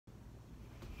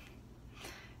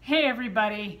Hey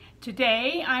everybody,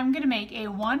 today I'm going to make a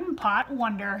one-pot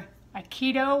wonder, a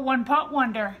keto one-pot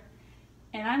wonder,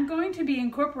 and I'm going to be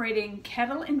incorporating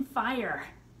kettle and fire,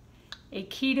 a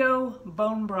keto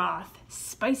bone broth,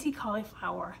 spicy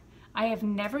cauliflower. I have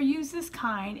never used this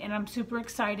kind and I'm super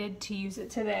excited to use it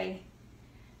today.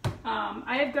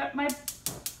 I have got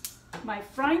my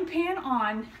frying pan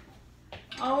on,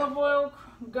 olive oil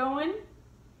going,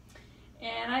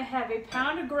 and I have a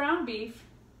pound of ground beef.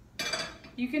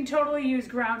 You can totally use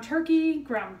ground turkey,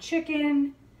 ground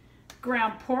chicken,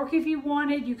 ground pork if you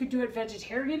wanted. You could do it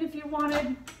vegetarian if you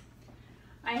wanted.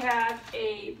 I have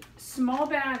a small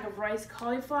bag of rice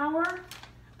cauliflower.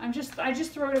 I just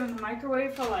throw it in the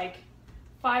microwave for like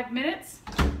 5 minutes,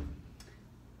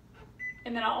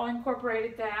 and then I'll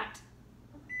incorporate that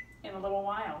in a little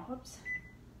while. Whoops.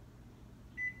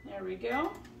 There we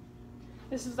go.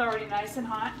 This is already nice and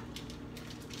hot.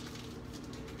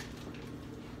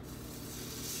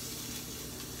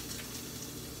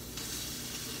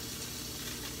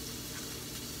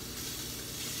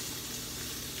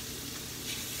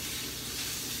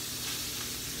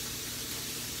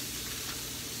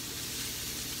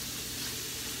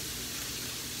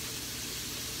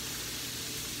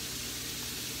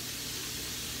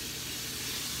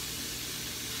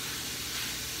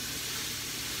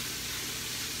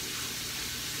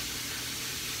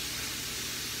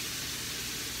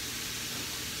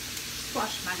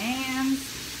 Wash my hands.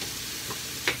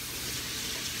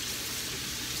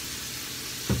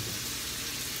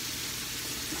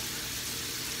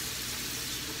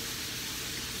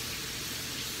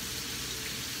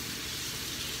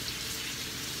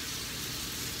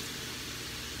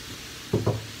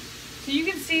 So you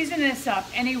can season this up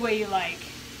any way you like.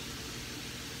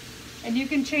 And you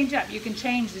can change up. You can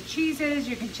change the cheeses,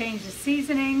 you can change the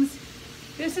seasonings.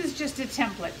 This is just a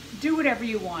template. Do whatever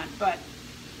you want, but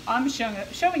I'm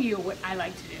showing you what I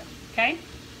like to do, okay?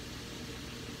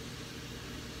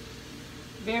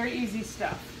 Very easy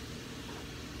stuff.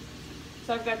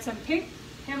 So I've got some pink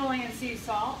Himalayan sea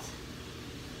salt.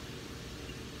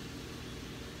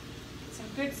 Some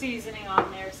good seasoning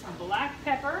on there, some black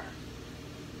pepper.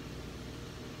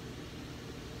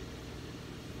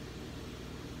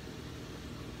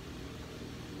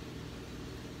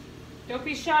 Don't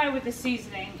be shy with the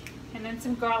seasoning. And then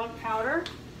some garlic powder.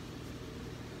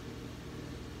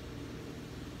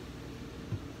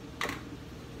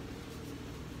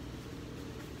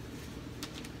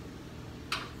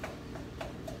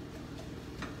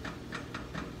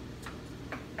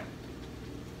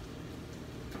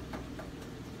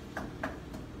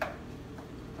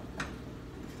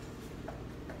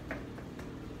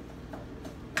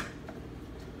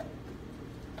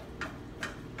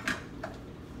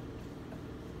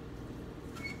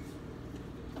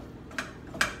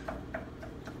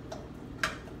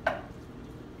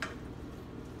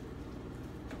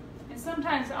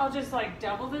 Sometimes I'll just like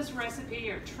double this recipe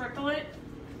or triple it,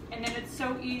 and then it's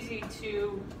so easy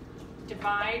to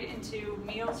divide into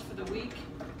meals for the week.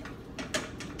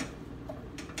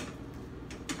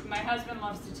 My husband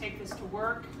loves to take this to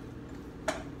work.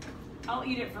 I'll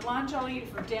eat it for lunch, I'll eat it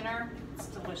for dinner. It's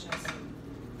delicious.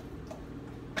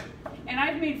 And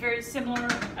I've made very similar,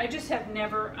 I just have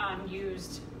never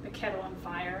used the kettle on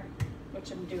fire,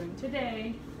 which I'm doing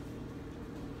today.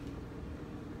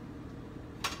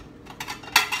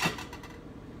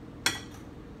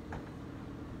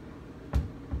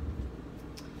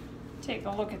 Take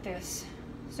a look at this.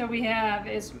 So we have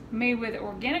is made with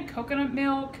organic coconut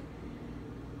milk,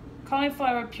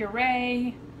 cauliflower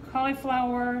puree,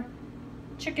 cauliflower,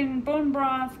 chicken bone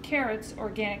broth, carrots,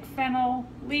 organic fennel,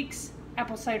 leeks,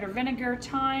 apple cider vinegar,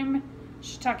 thyme,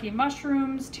 shiitake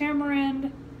mushrooms,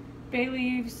 tamarind, bay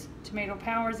leaves, tomato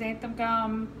power, xanthan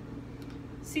gum,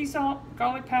 sea salt,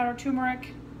 garlic powder, turmeric,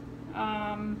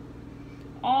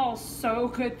 all so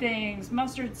good things,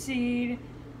 mustard seed,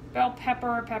 bell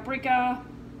pepper, paprika.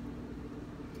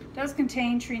 Does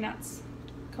contain tree nuts,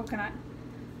 coconut.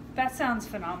 That sounds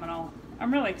phenomenal.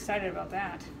 I'm really excited about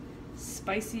that.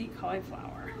 Spicy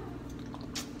cauliflower.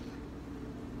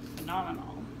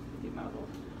 Phenomenal.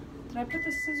 Did I put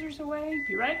the scissors away?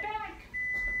 Be right back.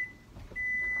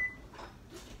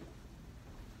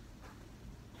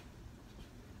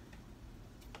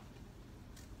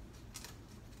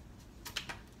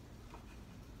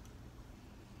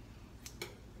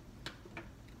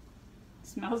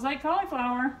 Smells like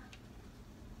cauliflower.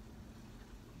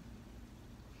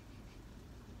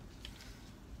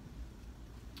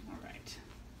 All right.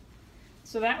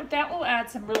 So that will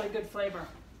add some really good flavor.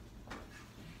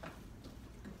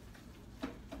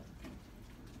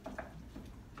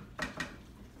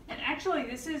 actually,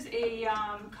 this This is a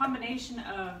combination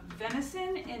of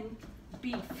venison and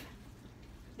beef,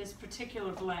 this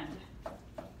particular blend.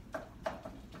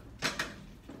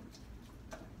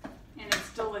 And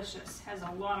it's delicious, has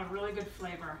a lot of really good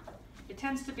flavor. It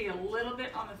tends to be a little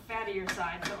bit on the fattier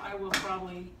side, so I will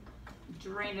probably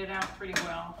drain it out pretty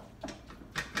well.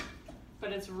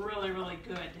 But it's really, really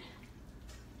good.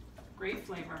 Great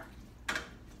flavor.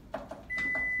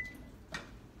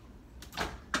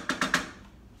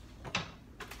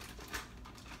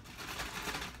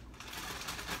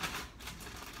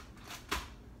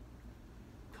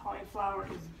 Cauliflower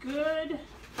is good.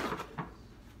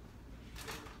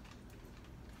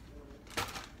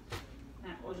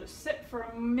 That will just sit for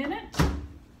a minute.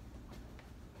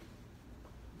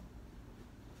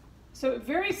 So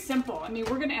very simple. I mean,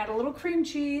 we're gonna add a little cream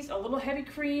cheese, a little heavy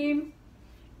cream,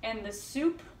 and the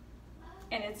soup,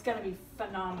 and it's gonna be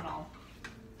phenomenal.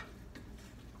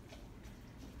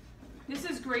 This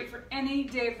is great for any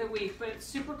day of the week, but it's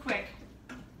super quick.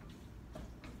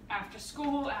 After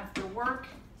school, after work.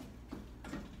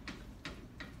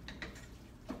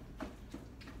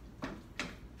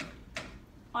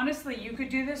 Honestly, you could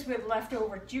do this with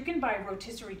leftover. You can buy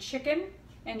rotisserie chicken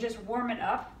and just warm it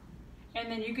up, and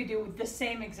then you could do the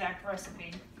same exact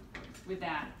recipe with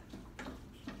that.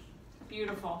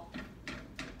 Beautiful.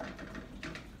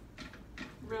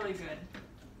 Really good.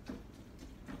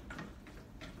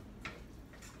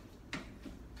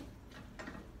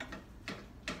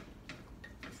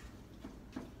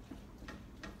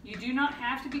 You do not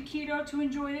have to be keto to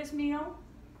enjoy this meal,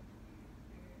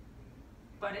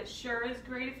 but it sure is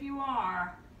great if you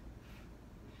are.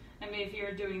 I mean, if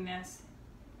you're doing this,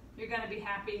 you're gonna be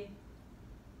happy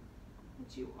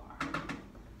that you are.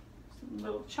 Some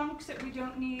little chunks that we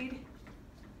don't need.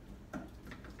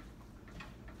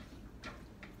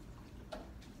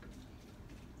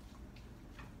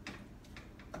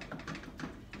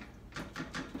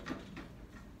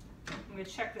 I'm gonna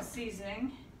check the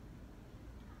seasoning.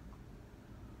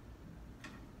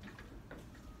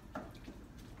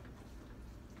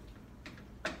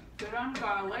 Good on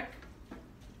garlic.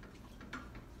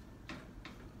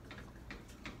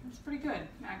 That's pretty good,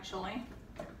 actually.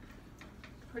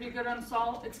 Pretty good on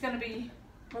salt. It's gonna be,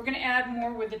 we're gonna add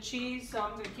more with the cheese, so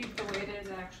I'm gonna keep it the way it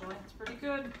is, actually. It's pretty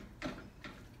good.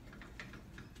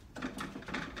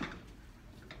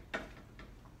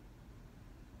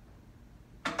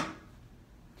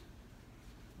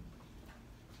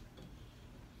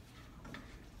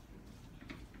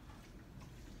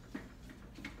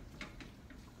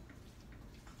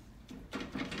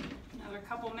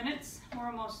 Couple minutes, we're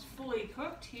almost fully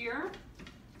cooked here.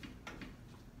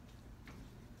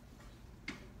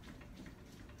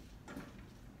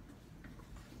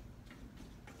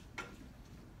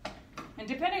 And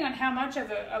depending on how much of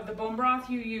the bone broth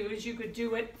you use, you could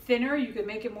do it thinner, you could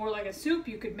make it more like a soup,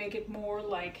 you could make it more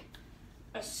like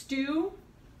a stew.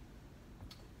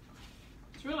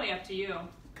 It's really up to you.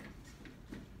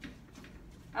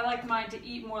 I like mine to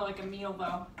eat more like a meal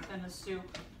though than a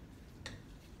soup.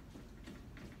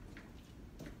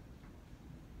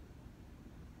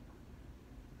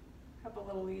 Couple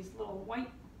little these little white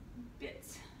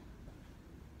bits.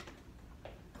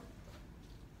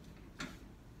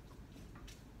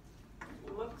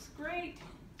 Looks great.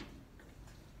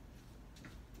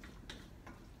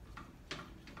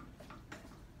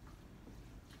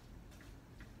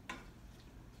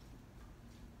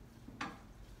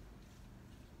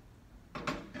 All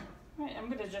right, I'm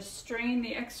going to just strain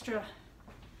the extra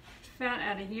fat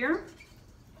out of here.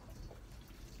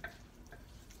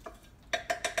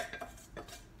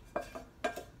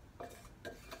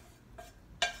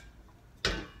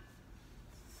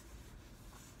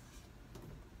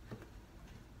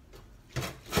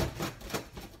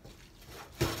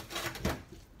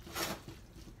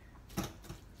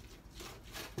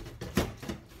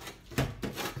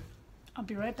 I'll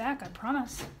be right back, I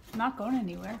promise. I'm not going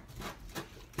anywhere.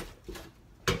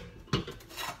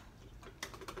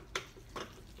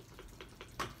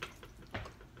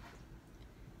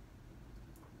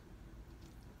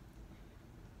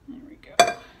 There we go.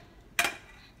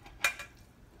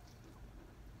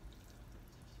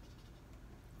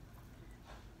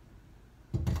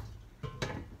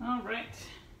 All right.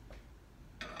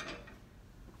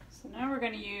 So now we're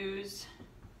going to use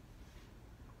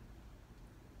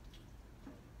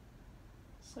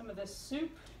some of this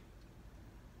soup.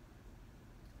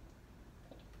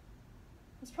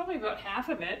 It's probably about half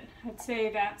of it. I'd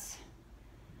say that's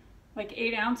like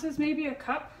 8 ounces, maybe a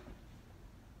cup.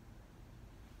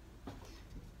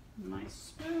 My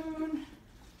spoon.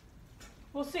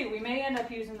 We'll see, we may end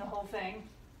up using the whole thing.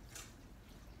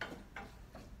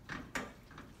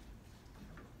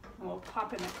 We'll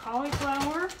pop in the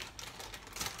cauliflower.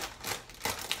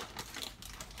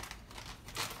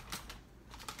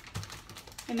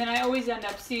 And then I always end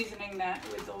up seasoning that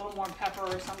with a little more pepper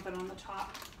or something on the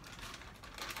top.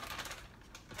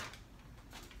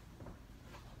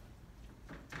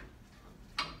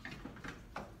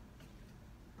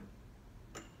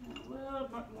 And a little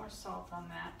bit more salt on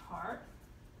that part.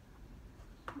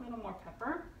 A little more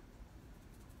pepper.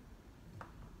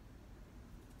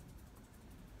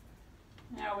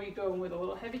 Now we go with a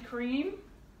little heavy cream.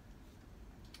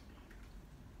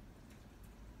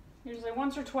 Usually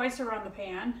once or twice around the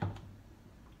pan.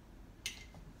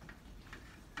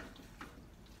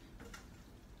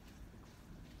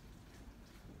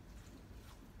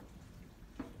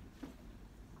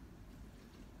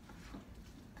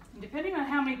 And depending on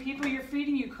how many people you're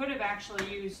feeding, you could have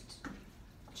actually used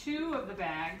 2 of the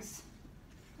bags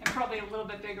and probably a little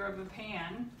bit bigger of a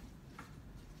pan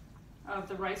of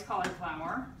the rice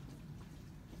cauliflower.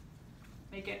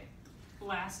 Make it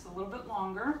last a little bit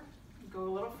longer. Go a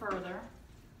little further.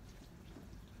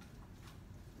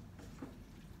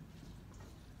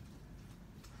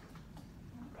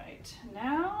 All right,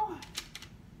 now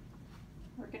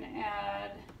we're going to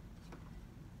add,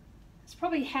 it's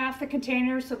probably half the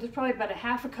container, so there's probably about a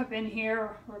half a cup in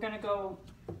here. We're going to go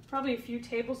probably a few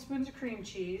tablespoons of cream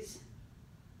cheese.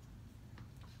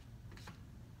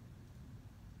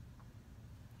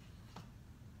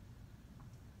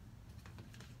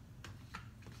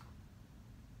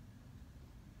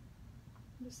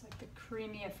 Just like the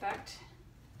creamy effect.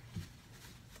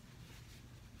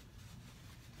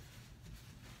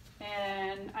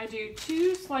 And I do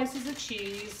 2 slices of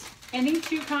cheese, any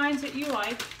 2 kinds that you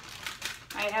like.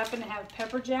 I happen to have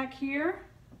pepper jack here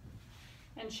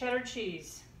and cheddar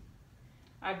cheese.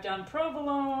 I've done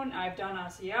provolone, I've done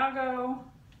Asiago.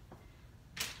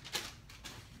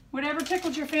 Whatever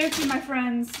tickles your fancy, my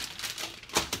friends.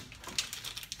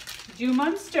 Do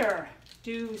Munster,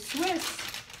 do Swiss.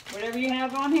 Whatever you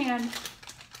have on hand.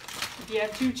 If you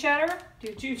have 2 cheddar,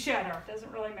 do 2 cheddar. It doesn't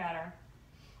really matter.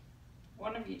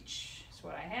 1 of each is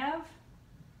what I have,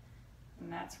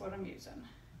 and that's what I'm using.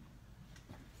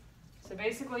 So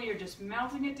basically you're just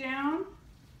melting it down.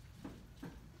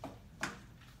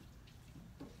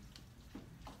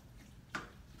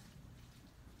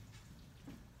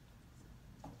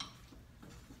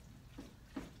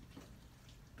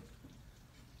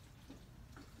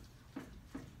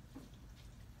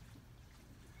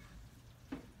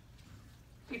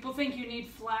 People think you need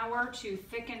flour to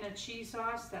thicken a cheese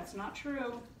sauce. That's not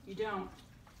true. You don't.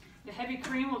 The heavy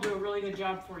cream will do a really good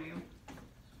job for you.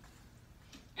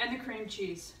 And the cream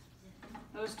cheese.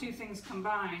 Those 2 things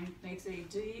combined makes a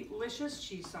delicious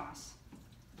cheese sauce.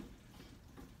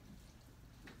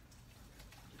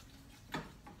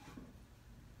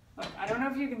 Look, I don't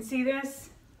know if you can see this,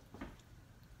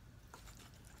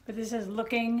 but this is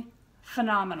looking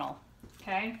phenomenal,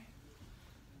 okay?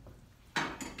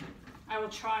 I will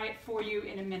try it for you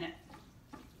in a minute,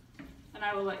 and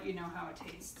I will let you know how it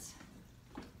tastes.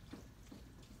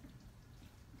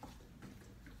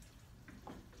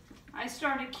 I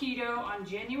started keto on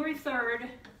January 3rd,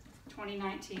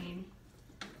 2019,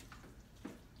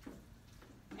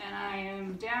 and I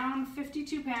am down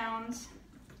 52 pounds,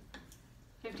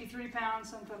 53 pounds,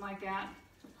 something like that,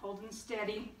 holding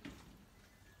steady,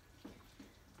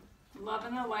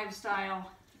 loving the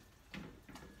lifestyle.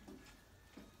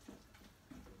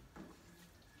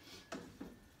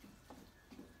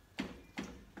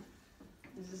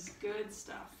 This is good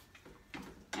stuff.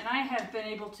 And I have been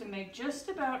able to make just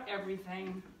about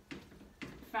everything.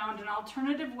 Found an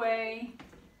alternative way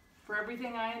for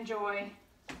everything I enjoy.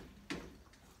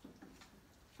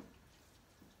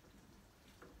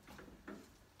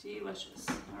 Delicious.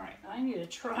 All right, I need to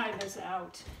try this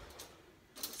out.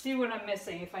 See what I'm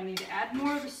missing. If I need to add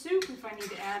more of the soup, if I need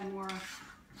to add more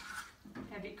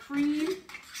heavy cream.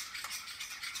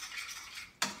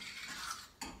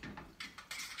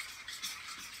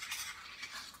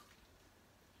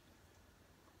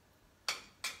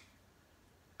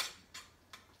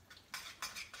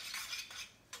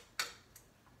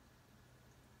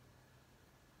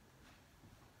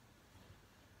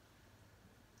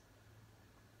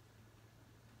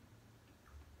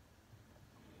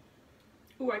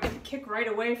 Ooh, I get the kick right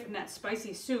away from that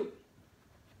spicy soup.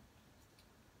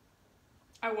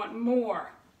 I want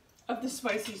more of the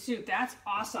spicy soup. That's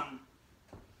awesome.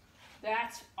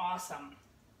 That's awesome.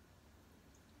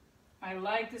 I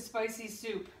like the spicy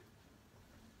soup.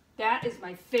 That is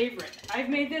my favorite. I've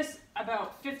made this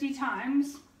about 50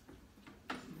 times.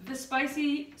 The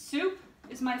spicy soup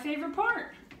is my favorite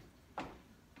part.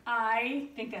 I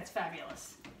think that's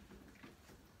fabulous.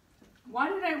 Why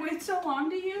did I wait so long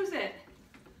to use it?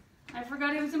 I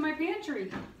forgot it was in my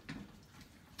pantry.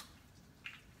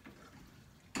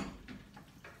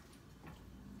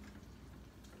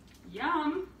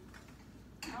 Yum.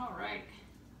 All right.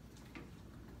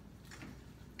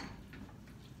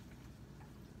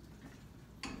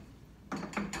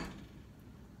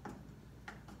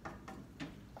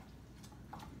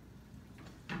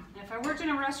 If I worked in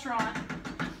a restaurant,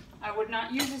 I would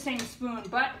not use the same spoon,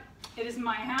 but it is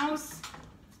my house,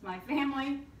 it's my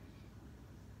family.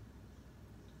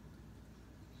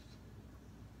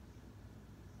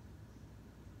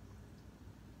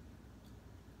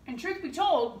 And truth be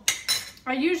told,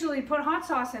 I usually put hot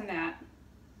sauce in that.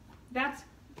 That's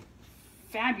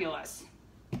fabulous.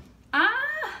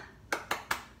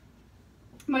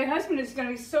 My husband is going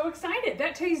to be so excited.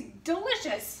 That tastes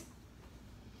delicious.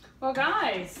 Well,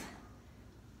 guys,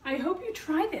 I hope you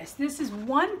try this. This is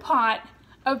one pot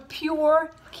of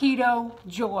pure keto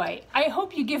joy. I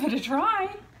hope you give it a try.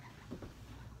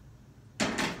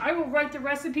 I will write the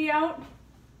recipe out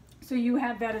so you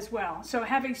have that as well. So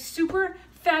have a super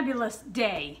fabulous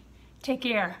day. Take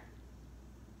care.